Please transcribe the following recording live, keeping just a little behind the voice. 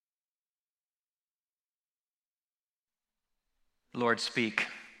Lord, speak.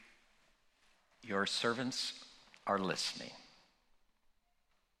 Your servants are listening.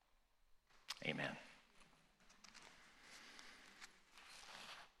 Amen.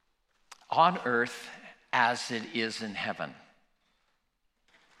 On earth as it is in heaven.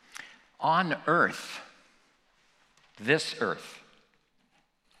 On earth, this earth,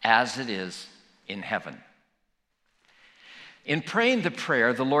 as it is in heaven. In praying the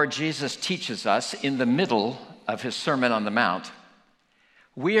prayer, the Lord Jesus teaches us in the middle of his Sermon on the Mount,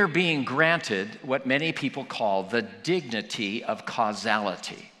 we are being granted what many people call the dignity of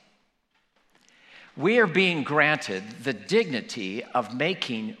causality. We are being granted the dignity of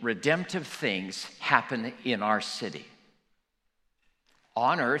making redemptive things happen in our city.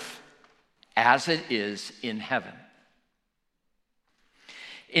 On earth, as it is in heaven.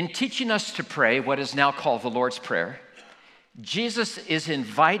 In teaching us to pray what is now called the Lord's Prayer, Jesus is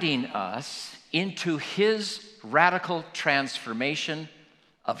inviting us into his radical transformation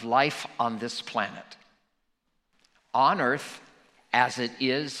of life on this planet. On earth as it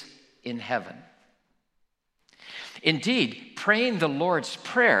is in heaven. Indeed, praying the Lord's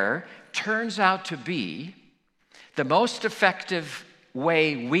Prayer turns out to be the most effective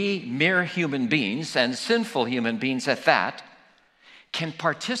way we mere human beings, and sinful human beings at that, can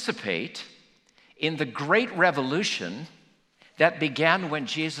participate in the great revolution that began when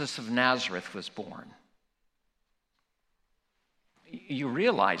Jesus of Nazareth was born. You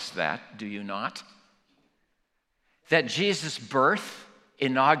realize that, do you not? That Jesus' birth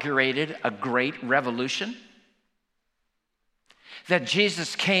inaugurated a great revolution? That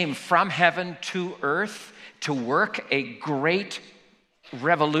Jesus came from heaven to earth to work a great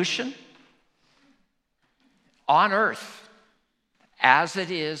revolution? On earth, as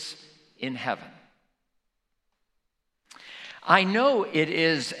it is in heaven. I know it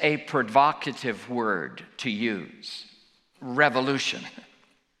is a provocative word to use, revolution,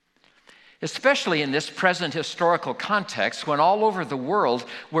 especially in this present historical context when all over the world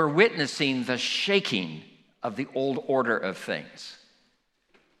we're witnessing the shaking of the old order of things.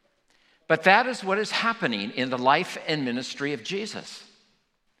 But that is what is happening in the life and ministry of Jesus.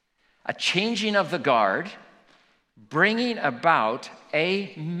 A changing of the guard, bringing about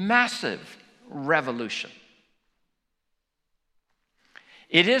a massive revolution.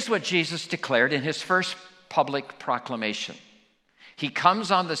 It is what Jesus declared in his first public proclamation. He comes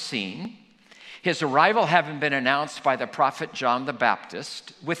on the scene, his arrival having been announced by the prophet John the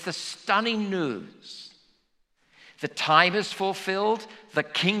Baptist, with the stunning news. The time is fulfilled, the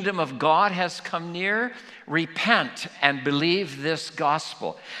kingdom of God has come near, repent and believe this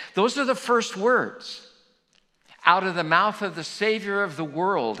gospel. Those are the first words out of the mouth of the Savior of the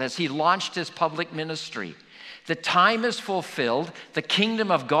world as he launched his public ministry. The time is fulfilled, the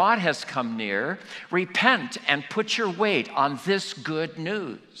kingdom of God has come near, repent and put your weight on this good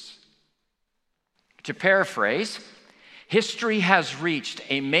news. To paraphrase, history has reached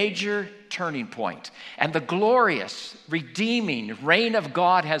a major turning point, and the glorious, redeeming reign of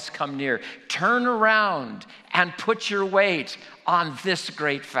God has come near. Turn around and put your weight on this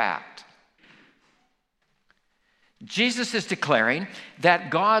great fact. Jesus is declaring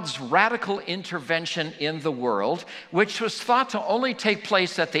that God's radical intervention in the world, which was thought to only take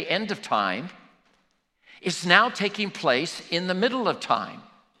place at the end of time, is now taking place in the middle of time.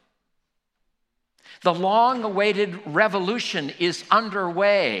 The long-awaited revolution is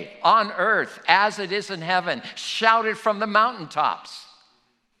underway on earth as it is in heaven, shouted from the mountaintops.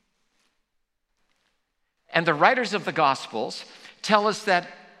 And the writers of the Gospels tell us that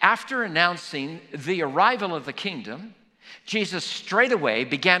after announcing the arrival of the kingdom, Jesus straightaway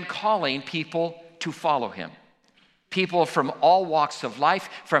began calling people to follow him. People from all walks of life,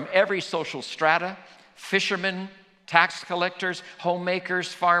 from every social strata, fishermen, tax collectors,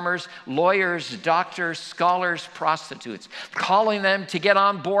 homemakers, farmers, lawyers, doctors, scholars, prostitutes, calling them to get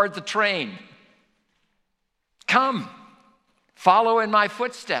on board the train. Come, follow in my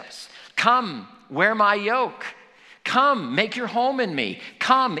footsteps. Come, wear my yoke. Come, make your home in me.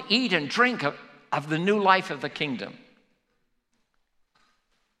 Come, eat and drink of the new life of the kingdom.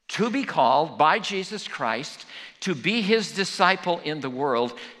 To be called by Jesus Christ to be his disciple in the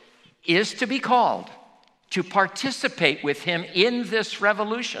world is to be called to participate with him in this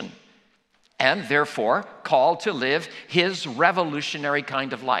revolution, and therefore called to live his revolutionary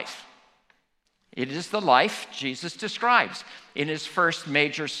kind of life. It is the life Jesus describes in his first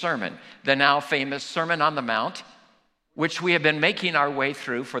major sermon, the now famous Sermon on the Mount, which we have been making our way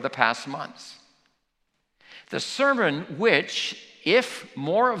through for the past months. The sermon which, if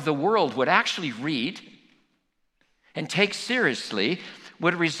more of the world would actually read and take seriously,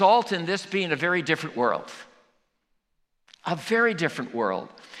 would result in this being a very different world. A very different world.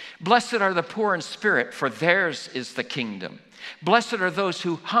 Blessed are the poor in spirit, for theirs is the kingdom. Blessed are those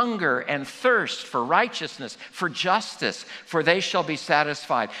who hunger and thirst for righteousness, for justice, for they shall be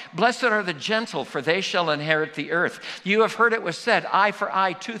satisfied. Blessed are the gentle, for they shall inherit the earth. You have heard it was said, eye for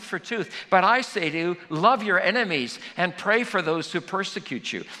eye, tooth for tooth. But I say to you, love your enemies and pray for those who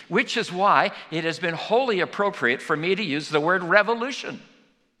persecute you, which is why it has been wholly appropriate for me to use the word revolution.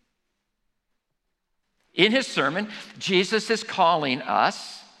 In his sermon, Jesus is calling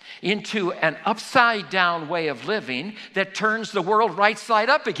us into an upside-down way of living that turns the world right side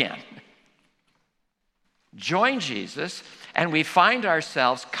up again. Join Jesus, and we find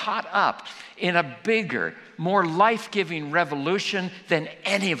ourselves caught up in a bigger, more life-giving revolution than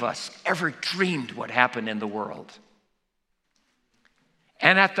any of us ever dreamed would happen in the world.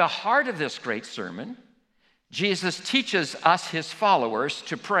 And at the heart of this great sermon, Jesus teaches us, his followers,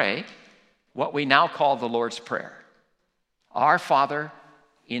 to pray what we now call the Lord's Prayer. Our Father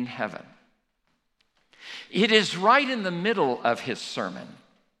in heaven. It is right in the middle of his sermon.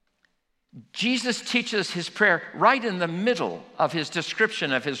 Jesus teaches his prayer right in the middle of his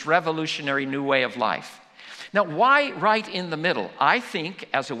description of his revolutionary new way of life. Now, why right in the middle? I think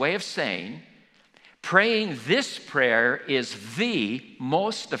as a way of saying, praying this prayer is the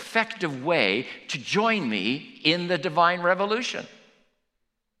most effective way to join me in the divine revolution.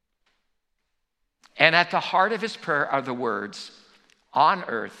 And at the heart of his prayer are the words, on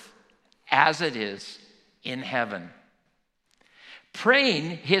earth as it is in heaven.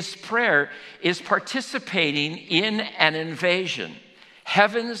 Praying his prayer is participating in an invasion,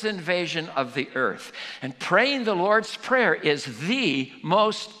 heaven's invasion of the earth. And praying the Lord's Prayer is the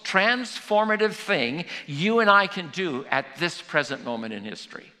most transformative thing you and I can do at this present moment in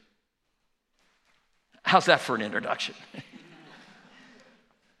history. How's that for an introduction?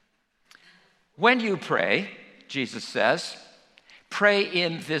 When you pray, Jesus says, pray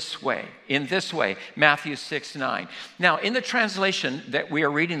in this way, Matthew 6:9. Now, in the translation that we are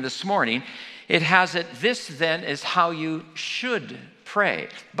reading this morning, it has it, this then is how you should pray.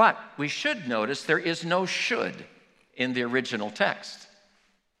 But we should notice there is no should in the original text.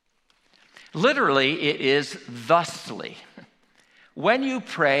 Literally, it is thusly. When you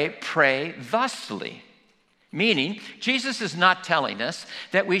pray, pray thusly. Meaning, Jesus is not telling us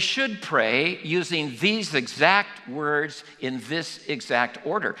that we should pray using these exact words in this exact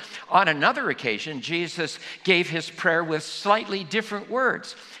order. On another occasion, Jesus gave his prayer with slightly different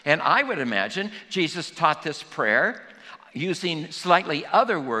words. And I would imagine Jesus taught this prayer using slightly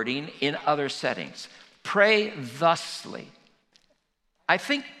other wording in other settings. Pray thusly. I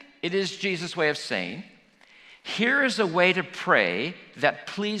think it is Jesus' way of saying, here is a way to pray that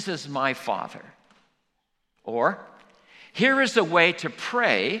pleases my Father. Or, here is a way to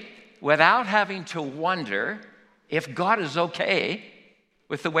pray without having to wonder if God is okay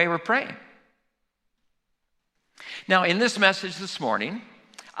with the way we're praying. Now, in this message this morning,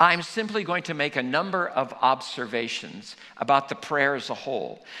 I'm simply going to make a number of observations about the prayer as a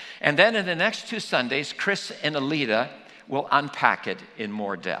whole. And then in the next 2 Sundays, Chris and Alita will unpack it in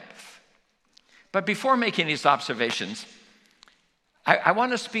more depth. But before making these observations, I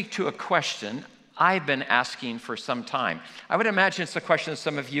want to speak to a question I've been asking for some time. I would imagine it's a question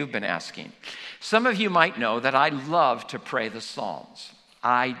some of you have been asking. Some of you might know that I love to pray the Psalms.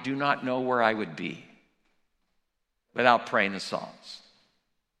 I do not know where I would be without praying the Psalms.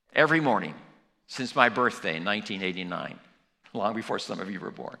 Every morning since my birthday in 1989, long before some of you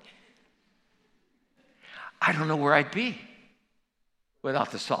were born. I don't know where I'd be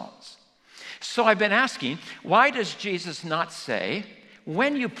without the Psalms. So I've been asking, why does Jesus not say,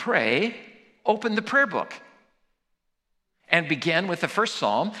 when you pray, open the prayer book and begin with the first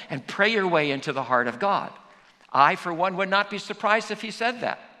psalm and pray your way into the heart of God? I, for one, would not be surprised if he said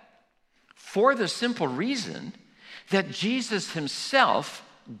that, for the simple reason that Jesus himself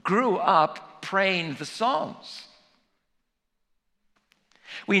grew up praying the Psalms.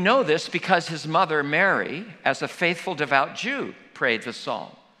 We know this because his mother Mary, as a faithful, devout Jew, prayed the psalm.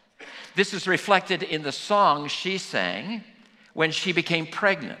 This is reflected in the song she sang when she became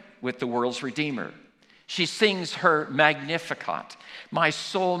pregnant with the world's Redeemer. She sings her Magnificat. My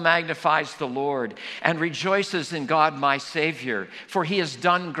soul magnifies the Lord and rejoices in God my Savior, for he has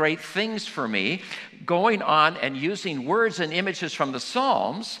done great things for me, going on and using words and images from the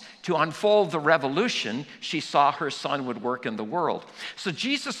Psalms to unfold the revolution she saw her son would work in the world. So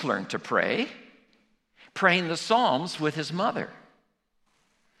Jesus learned to pray, praying the Psalms with his mother.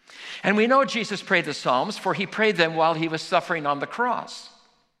 And we know Jesus prayed the Psalms, for he prayed them while he was suffering on the cross.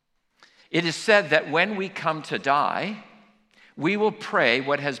 It is said that when we come to die, we will pray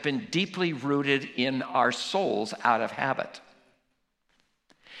what has been deeply rooted in our souls out of habit.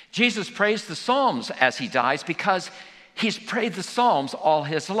 Jesus prays the Psalms as he dies because he's prayed the Psalms all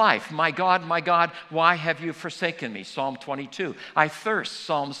his life. My God, why have you forsaken me? Psalm 22. I thirst,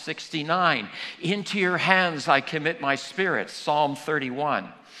 Psalm 69. Into your hands I commit my spirit, Psalm 31.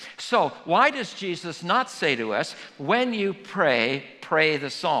 So why does Jesus not say to us, when you pray, pray the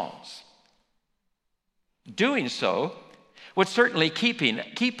Psalms? Doing so would certainly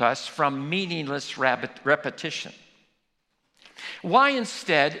keep us from meaningless repetition. Why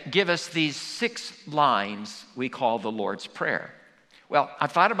instead give us these 6 lines we call the Lord's Prayer? Well,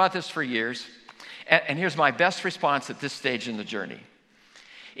 I've thought about this for years, and here's my best response at this stage in the journey.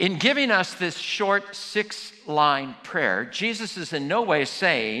 In giving us this short 6-line prayer, Jesus is in no way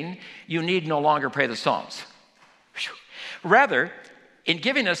saying you need no longer pray the Psalms. Rather, in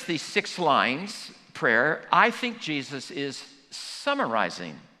giving us these 6 lines prayer, I think Jesus is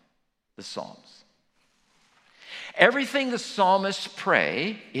summarizing the Psalms. Everything the psalmists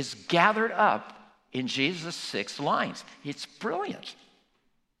pray is gathered up in Jesus' 6 lines. It's brilliant.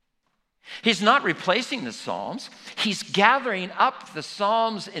 He's not replacing the Psalms. He's gathering up the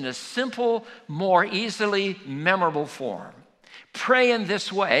Psalms in a simple, more easily memorable form. Pray in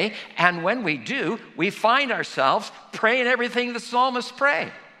this way, and when we do, we find ourselves praying everything the psalmists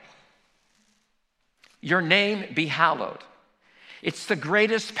pray. Your name be hallowed. It's the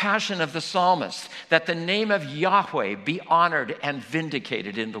greatest passion of the psalmist that the name of Yahweh be honored and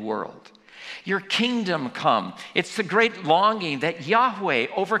vindicated in the world. Your kingdom come. It's the great longing that Yahweh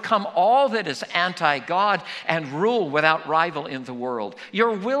overcome all that is anti-God and rule without rival in the world.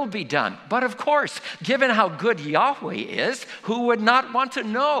 Your will be done. But of course, given how good Yahweh is, who would not want to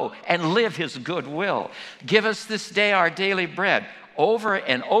know and live his good will? Give us this day our daily bread. Over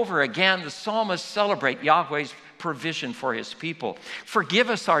and over again, the psalmists celebrate Yahweh's provision for his people. Forgive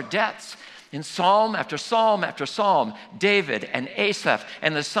us our debts. In psalm after psalm after psalm, David and Asaph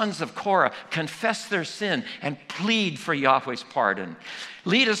and the sons of Korah confess their sin and plead for Yahweh's pardon.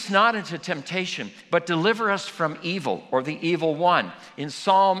 Lead us not into temptation, but deliver us from evil or the evil one. In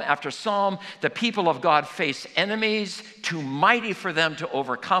psalm after psalm, the people of God face enemies too mighty for them to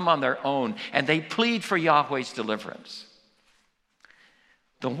overcome on their own, and they plead for Yahweh's deliverance.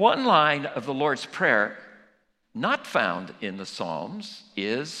 The one line of the Lord's Prayer not found in the Psalms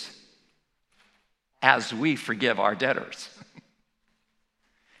is, as we forgive our debtors.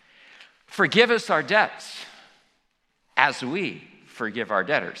 Forgive us our debts as we forgive our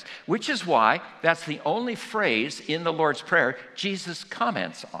debtors, which is why that's the only phrase in the Lord's Prayer Jesus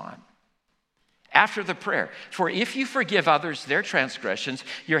comments on. After the prayer, for if you forgive others their transgressions,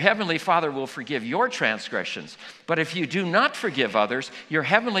 your heavenly Father will forgive your transgressions. But if you do not forgive others, your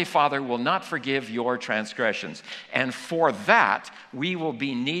heavenly Father will not forgive your transgressions. And for that, we will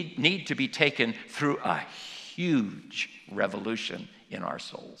need to be taken through a huge revolution in our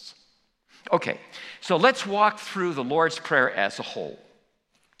souls. Okay, so let's walk through the Lord's Prayer as a whole.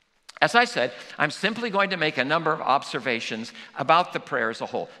 As I said, I'm simply going to make a number of observations about the prayer as a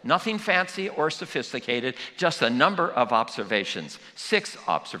whole. Nothing fancy or sophisticated, just a number of observations. 6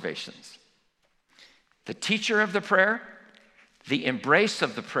 observations. The teacher of the prayer, the embrace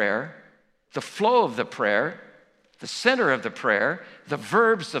of the prayer, the flow of the prayer, the center of the prayer, the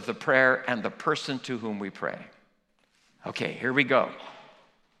verbs of the prayer, and the person to whom we pray. Okay, here we go.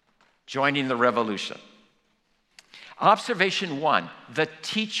 Joining the revolution. Observation 1, the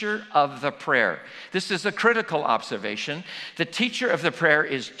teacher of the prayer. This is a critical observation. The teacher of the prayer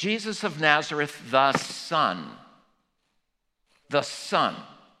is Jesus of Nazareth, the Son. The Son.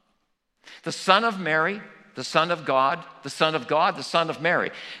 The Son of Mary, the Son of God, the Son of God, the Son of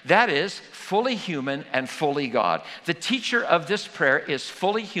Mary. That is fully human and fully God. The teacher of this prayer is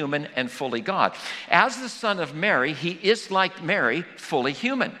fully human and fully God. As the Son of Mary, he is like Mary, fully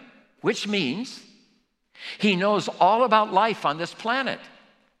human, which means he knows all about life on this planet.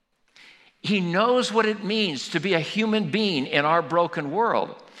 He knows what it means to be a human being in our broken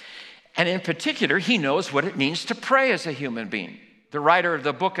world. And in particular, he knows what it means to pray as a human being. The writer of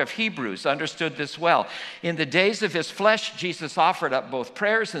the book of Hebrews understood this well. In the days of his flesh, Jesus offered up both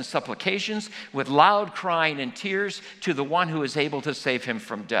prayers and supplications with loud crying and tears to the one who is able to save him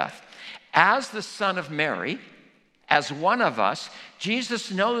from death. As the Son of Mary, as one of us, Jesus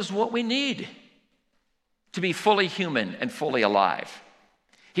knows what we need to be fully human and fully alive.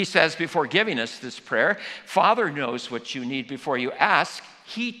 He says before giving us this prayer, Father knows what you need before you ask.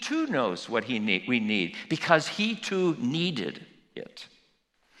 He too knows what we need because he too needed it.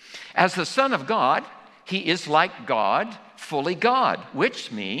 As the Son of God, he is like God, fully God,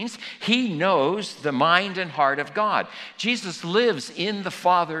 which means he knows the mind and heart of God. Jesus lives in the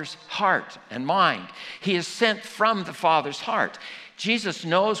Father's heart and mind. He is sent from the Father's heart. Jesus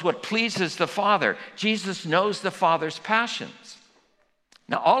knows what pleases the Father. Jesus knows the Father's passions.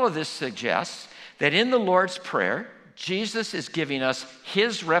 Now, all of this suggests that in the Lord's Prayer, Jesus is giving us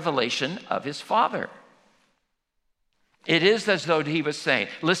his revelation of his Father. It is as though he was saying,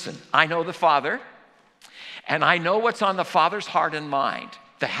 listen, I know the Father, and I know what's on the Father's heart and mind,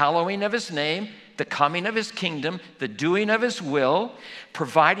 the hallowing of his name, the coming of his kingdom, the doing of his will,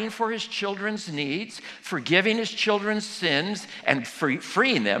 providing for his children's needs, forgiving his children's sins, and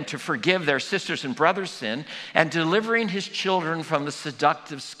freeing them to forgive their sisters' and brothers' sin, and delivering his children from the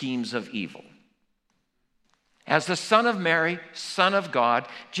seductive schemes of evil. As the Son of Mary, Son of God,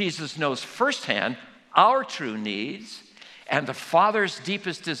 Jesus knows firsthand our true needs and the Father's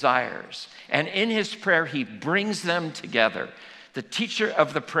deepest desires. And in his prayer, he brings them together. The teacher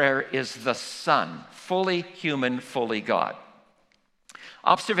of the prayer is the Son, fully human, fully God.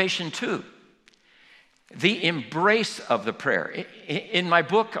 Observation 2, the embrace of the prayer. In my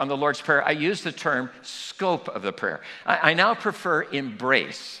book on the Lord's Prayer, I use the term scope of the prayer. I now prefer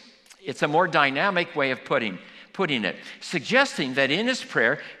embrace. It's a more dynamic way of putting it, suggesting that in his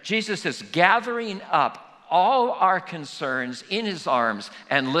prayer, Jesus is gathering up all our concerns in his arms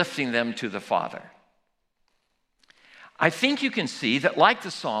and lifting them to the Father. I think you can see that, like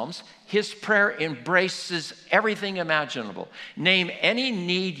the Psalms, his prayer embraces everything imaginable. Name any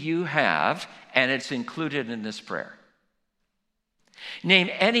need you have, and it's included in this prayer. Name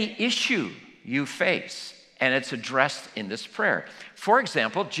any issue you face, and it's addressed in this prayer. For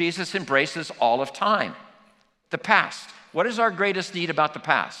example, Jesus embraces all of time, the past. What is our greatest need about the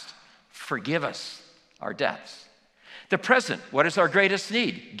past? Forgive us our debts. The present, what is our greatest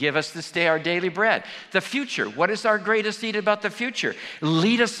need? Give us this day our daily bread. The future, what is our greatest need about the future?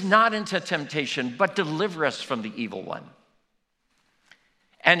 Lead us not into temptation, but deliver us from the evil one.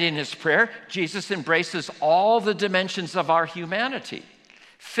 And in his prayer, Jesus embraces all the dimensions of our humanity.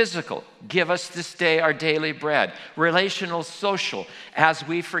 Physical, give us this day our daily bread. Relational, social, as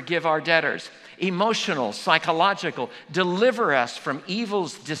we forgive our debtors. Emotional, psychological, deliver us from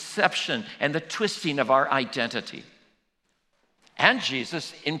evil's deception and the twisting of our identity. And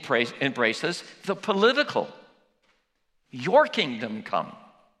Jesus embraces the political. Your kingdom come.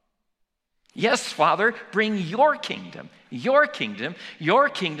 Yes, Father, bring your kingdom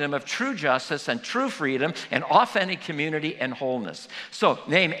of true justice and true freedom and authentic community and wholeness. So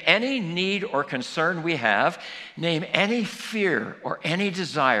name any need or concern we have, name any fear or any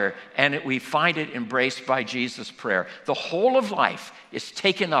desire, and we find it embraced by Jesus' prayer. The whole of life is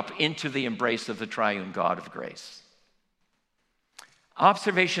taken up into the embrace of the triune God of grace.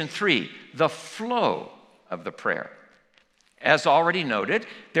 Observation 3, the flow of the prayer. As already noted,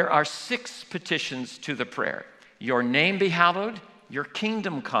 there are 6 petitions to the prayer. Your name be hallowed, your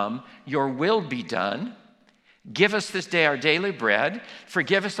kingdom come, your will be done. Give us this day our daily bread.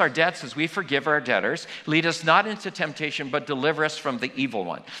 Forgive us our debts as we forgive our debtors. Lead us not into temptation, but deliver us from the evil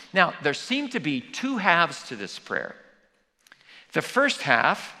one. Now, there seem to be 2 halves to this prayer. The first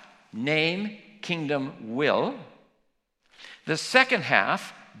half, name, kingdom, will. The second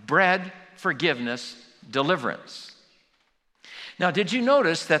half, bread, forgiveness, deliverance. Now, did you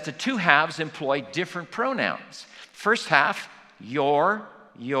notice that the 2 halves employ different pronouns? First half, your.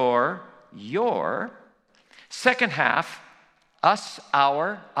 Second half, us,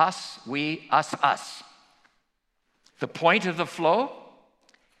 our, us, we, us. The point of the flow,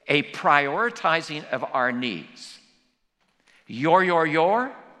 a prioritizing of our needs.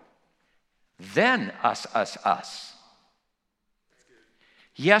 Your, then us.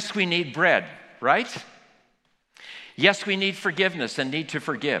 Yes, we need bread, right? Yes, we need forgiveness and need to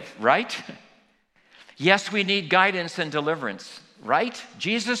forgive, right? Yes, we need guidance and deliverance, right?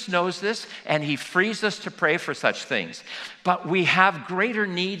 Jesus knows this, and he frees us to pray for such things. But we have greater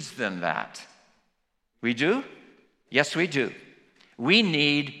needs than that. We do? Yes, we do. We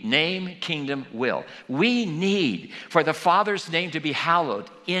need name, kingdom, will. We need for the Father's name to be hallowed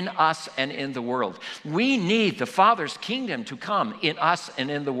in us and in the world. We need the Father's kingdom to come in us and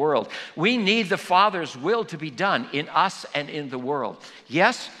in the world. We need the Father's will to be done in us and in the world.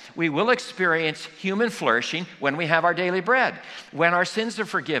 Yes, we will experience human flourishing when we have our daily bread, when our sins are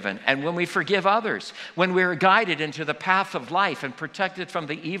forgiven, and when we forgive others, when we are guided into the path of life and protected from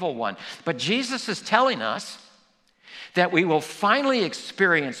the evil one. But Jesus is telling us that we will finally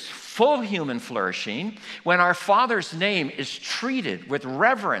experience full human flourishing when our Father's name is treated with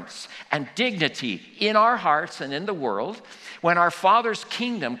reverence and dignity in our hearts and in the world, when our Father's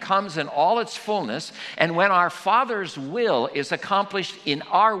kingdom comes in all its fullness, and when our Father's will is accomplished in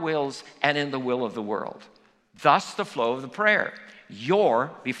our wills and in the will of the world. Thus the flow of the prayer,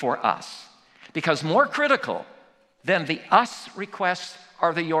 your before us. Because more critical than the us requests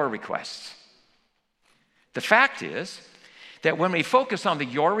are the your requests. The fact is that when we focus on the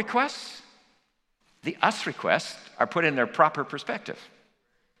your requests, the us requests are put in their proper perspective.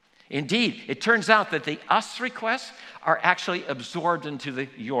 Indeed, it turns out that the us requests are actually absorbed into the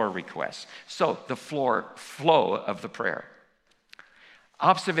your requests. So the flow of the prayer.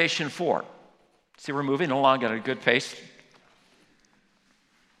 Observation 4. See, we're moving along at a good pace.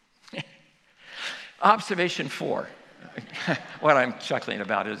 Observation 4. What I'm chuckling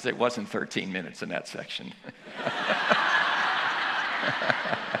about is it wasn't 13 minutes in that section.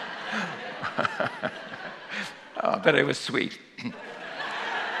 But it was sweet.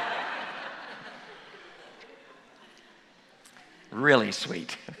 Really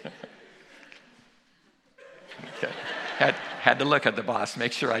sweet. Okay. Had to look at the boss,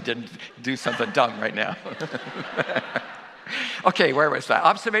 make sure I didn't do something dumb right now. Okay, where was that?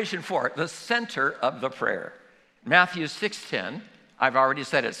 Observation 4, the center of the prayer. Matthew 6:10, I've already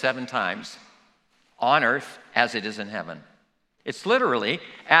said it 7 times, on earth as it is in heaven. It's literally,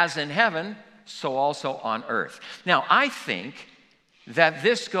 as in heaven, so also on earth. Now, I think that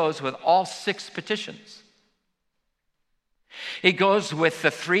this goes with all 6 petitions. It goes with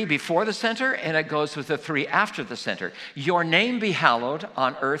the 3 before the center, and it goes with the 3 after the center. Your name be hallowed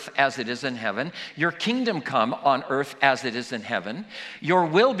on earth as it is in heaven. Your kingdom come on earth as it is in heaven. Your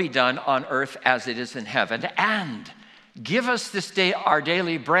will be done on earth as it is in heaven. And give us this day our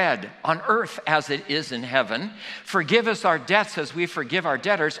daily bread on earth as it is in heaven. Forgive us our debts as we forgive our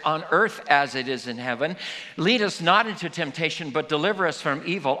debtors on earth as it is in heaven. Lead us not into temptation, but deliver us from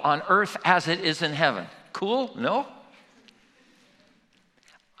evil on earth as it is in heaven. Cool? No?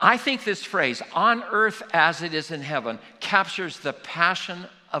 I think this phrase, on earth as it is in heaven, captures the passion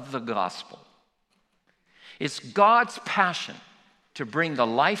of the gospel. It's God's passion to bring the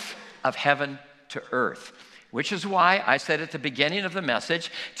life of heaven to earth, which is why I said at the beginning of the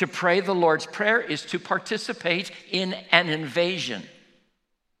message, to pray the Lord's Prayer is to participate in an invasion.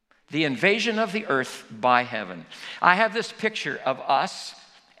 The invasion of the earth by heaven. I have this picture of us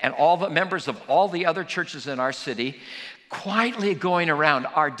and all the members of all the other churches in our city quietly going around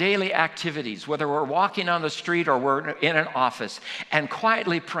our daily activities, whether we're walking on the street or we're in an office, and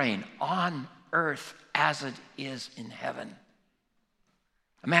quietly praying, on earth as it is in heaven.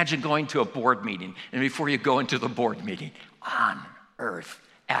 Imagine going to a board meeting, and before you go into the board meeting, on earth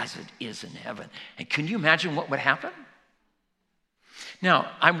as it is in heaven. And can you imagine what would happen? Now,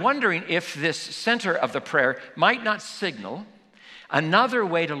 I'm wondering if this center of the prayer might not signal another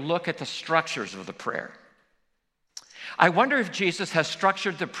way to look at the structures of the prayer. I wonder if Jesus has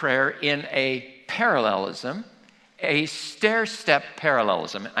structured the prayer in a parallelism, a stair-step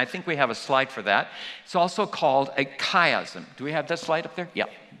parallelism. I think we have a slide for that. It's also called a chiasm. Do we have that slide up there? Yeah.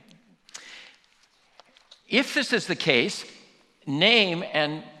 If this is the case, name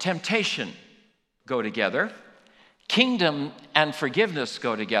and temptation go together, kingdom and forgiveness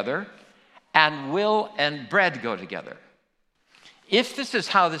go together, and will and bread go together. If this is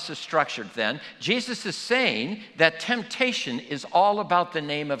how this is structured, then, Jesus is saying that temptation is all about the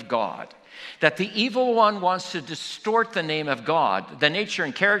name of God, that the evil one wants to distort the name of God, the nature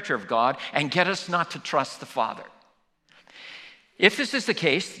and character of God, and get us not to trust the Father. If this is the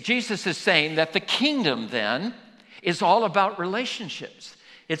case, Jesus is saying that the kingdom, then, is all about relationships.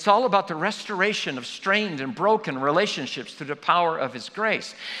 It's all about the restoration of strained and broken relationships through the power of His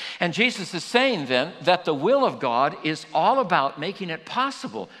grace. And Jesus is saying then that the will of God is all about making it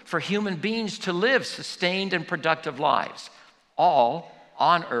possible for human beings to live sustained and productive lives, all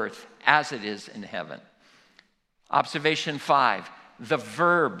on earth as it is in heaven. Observation 5, the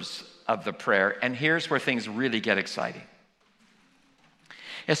verbs of the prayer. And here's where things really get exciting.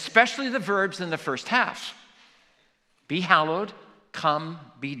 Especially the verbs in the first half. Be hallowed, come,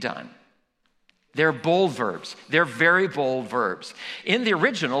 be done. They're bold verbs. They're very bold verbs. In the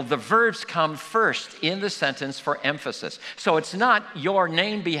original, the verbs come first in the sentence for emphasis. So it's not your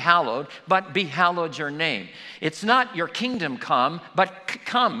name be hallowed, but be hallowed your name. It's not your kingdom come, but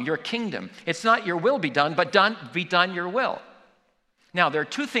come your kingdom. It's not your will be done, but be done your will. Now, there are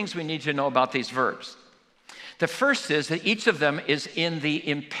 2 things we need to know about these verbs. The first is that each of them is in the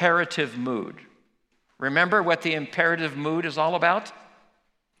imperative mood. Remember what the imperative mood is all about?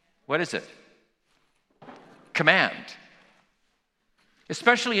 What is it? command.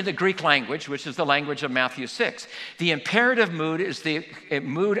 Especially in the Greek language, which is the language of Matthew 6. The imperative mood is the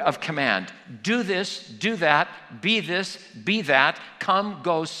mood of command. Do this, do that, be this, be that, come,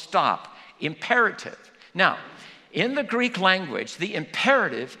 go, stop. Imperative. Now, in the Greek language, the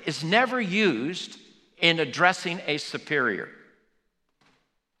imperative is never used in addressing a superior.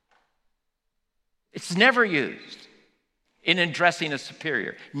 It's never used in addressing a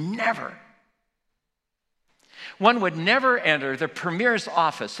superior. Never. One would never enter the premier's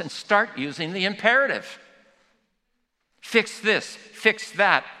office and start using the imperative. Fix this, fix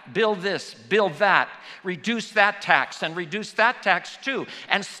that, build this, build that, reduce that tax and reduce that tax too,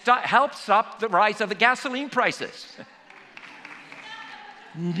 and help stop the rise of the gasoline prices.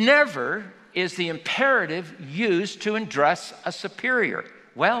 Never is the imperative used to address a superior.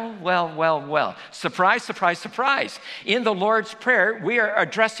 Well. Surprise, surprise, surprise. In the Lord's Prayer, we are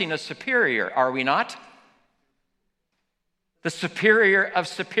addressing a superior, are we not? The superior of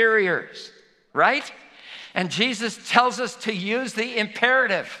superiors, right? And Jesus tells us to use the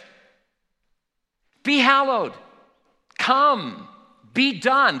imperative. Be hallowed. Come. Be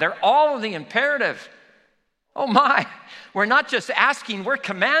done. They're all of the imperative. Oh my. We're not just asking, we're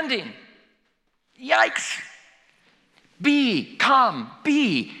commanding. Yikes. Be, come,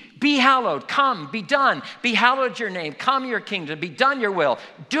 be hallowed, come, be done. Be hallowed your name, come your kingdom, be done your will.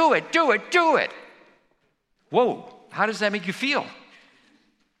 Do it, do it, do it. Whoa. How does that make you feel?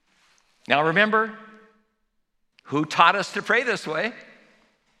 Now remember, who taught us to pray this way?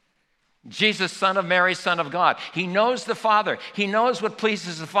 Jesus, son of Mary, son of God. He knows the Father. He knows what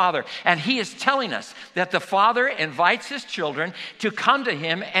pleases the Father. And he is telling us that the Father invites his children to come to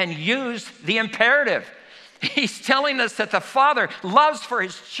him and use the imperative. He's telling us that the Father loves for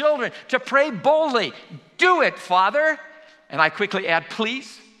his children to pray boldly. Do it, Father. And I quickly add,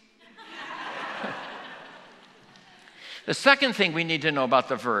 please. The second thing we need to know about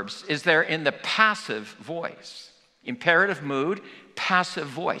the verbs is they're in the passive voice. Imperative mood, passive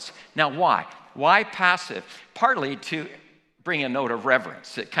voice. Now, why? Why passive? Partly to bring a note of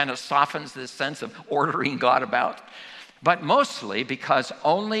reverence. It kind of softens this sense of ordering God about. But mostly because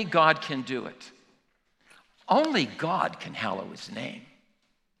only God can do it. Only God can hallow his name.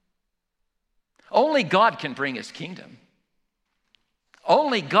 Only God can bring his kingdom.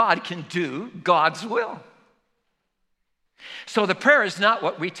 Only God can do God's will. So the prayer is not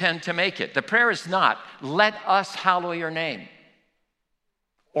what we tend to make it. The prayer is not, let us hallow your name,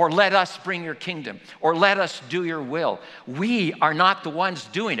 or let us bring your kingdom, or let us do your will. We are not the ones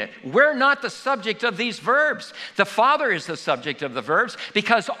doing it. We're not the subject of these verbs. The Father is the subject of the verbs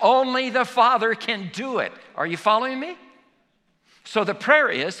because only the Father can do it. Are you following me? So the prayer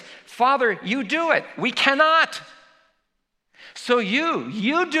is, Father, you do it. We cannot. So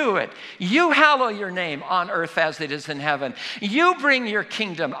you do it. You hallow your name on earth as it is in heaven. You bring your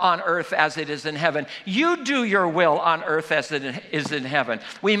kingdom on earth as it is in heaven. You do your will on earth as it is in heaven.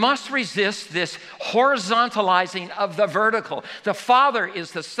 We must resist this horizontalizing of the vertical. The Father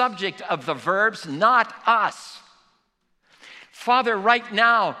is the subject of the verbs, not us. Father, right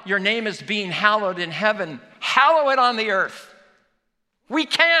now, your name is being hallowed in heaven. Hallow it on the earth. We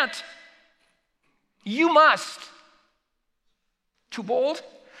can't. You must. Too bold?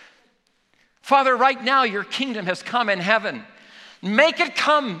 Father, right now your kingdom has come in heaven. Make it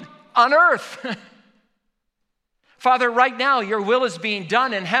come on earth. Father, right now your will is being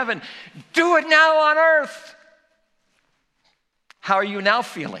done in heaven. Do it now on earth. How are you now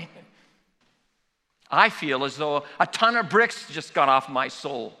feeling? I feel as though a ton of bricks just got off my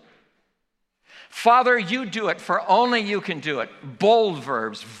soul. Father, you do it, for only you can do it. Bold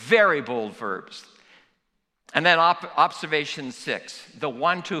verbs, very bold verbs. And then observation 6, the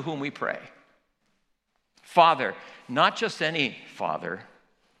one to whom we pray. Father, not just any Father,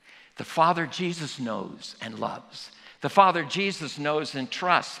 the Father Jesus knows and loves. The Father Jesus knows and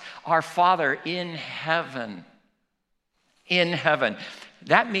trusts. Our Father in heaven. In heaven.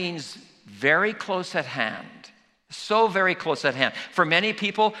 That means very close at hand. So very close at hand. For many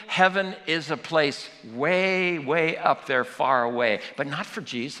people, heaven is a place way, way up there, far away. But not for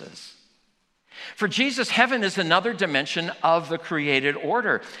Jesus. For Jesus, heaven is another dimension of the created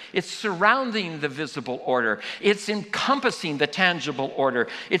order. It's surrounding the visible order. It's encompassing the tangible order.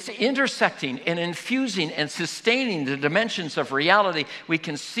 It's intersecting and infusing and sustaining the dimensions of reality we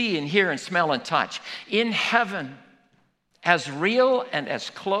can see and hear and smell and touch. In heaven, as real and as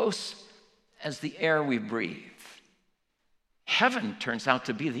close as the air we breathe. Heaven turns out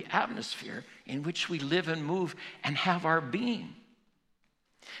to be the atmosphere in which we live and move and have our being.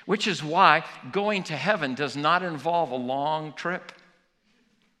 Which is why going to heaven does not involve a long trip.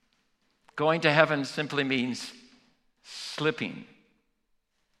 Going to heaven simply means slipping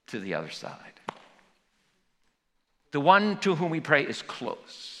to the other side. The one to whom we pray is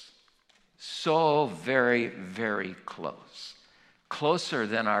close. So very, very close. Closer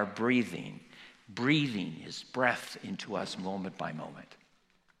than our breathing. Breathing his breath into us moment by moment.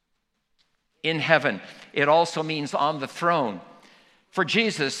 In heaven, it also means on the throne. For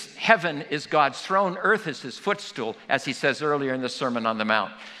Jesus, heaven is God's throne, earth is his footstool, as he says earlier in the Sermon on the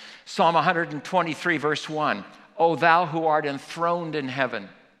Mount. Psalm 123, verse 1, O thou who art enthroned in heaven.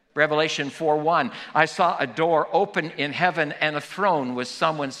 Revelation 4:1, I saw a door open in heaven and a throne with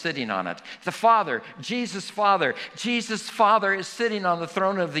someone sitting on it. The Father, Jesus' Father is sitting on the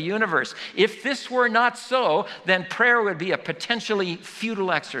throne of the universe. If this were not so, then prayer would be a potentially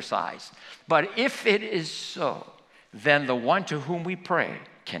futile exercise. But if it is so, then the one to whom we pray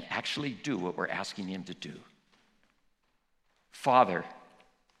can actually do what we're asking him to do. Father,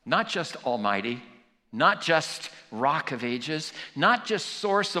 not just Almighty, not just Rock of Ages, not just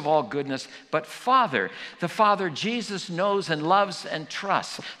source of all goodness, but Father, the Father Jesus knows and loves and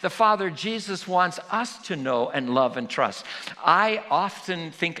trusts. The Father Jesus wants us to know and love and trust. I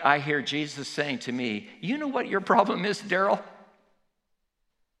often think I hear Jesus saying to me, you know what your problem is, Darrell?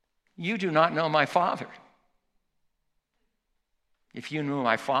 You do not know my Father. If you knew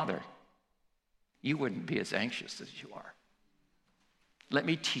my Father, you wouldn't be as anxious as you are. Let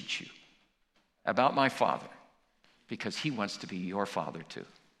me teach you about my Father, because he wants to be your Father too.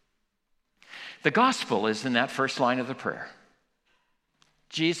 The gospel is in that first line of the prayer.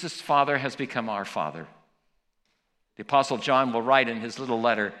 Jesus' Father has become our Father. The Apostle John will write in his little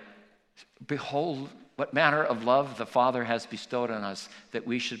letter, behold, what manner of love the Father has bestowed on us, that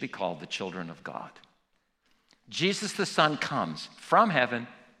we should be called the children of God. Jesus the Son comes from heaven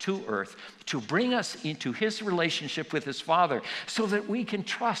to earth to bring us into his relationship with his Father so that we can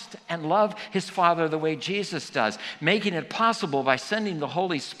trust and love his Father the way Jesus does, making it possible by sending the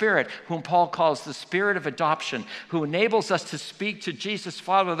Holy Spirit, whom Paul calls the Spirit of adoption, who enables us to speak to Jesus'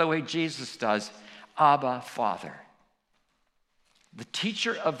 Father the way Jesus does, Abba, Father. The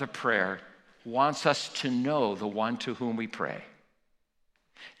teacher of the prayer wants us to know the one to whom we pray.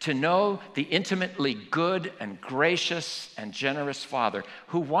 To know the intimately good and gracious and generous Father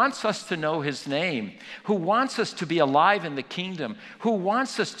who wants us to know his name, who wants us to be alive in the kingdom, who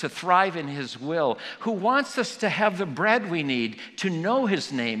wants us to thrive in his will, who wants us to have the bread we need to know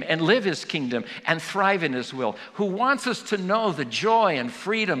his name and live his kingdom and thrive in his will, who wants us to know the joy and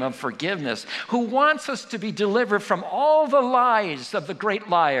freedom of forgiveness, who wants us to be delivered from all the lies of the great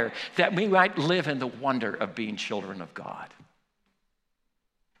liar, that we might live in the wonder of being children of God.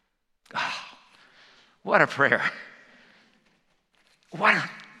 Oh, what a prayer. What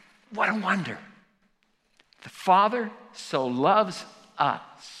a wonder. The Father so loves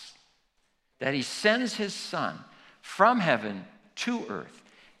us that he sends his Son from heaven to earth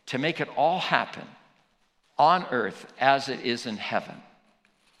to make it all happen on earth as it is in heaven,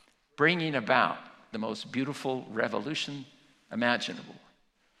 bringing about the most beautiful revolution imaginable.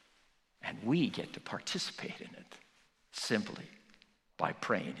 And we get to participate in it simply by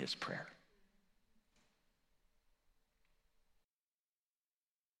praying his prayer.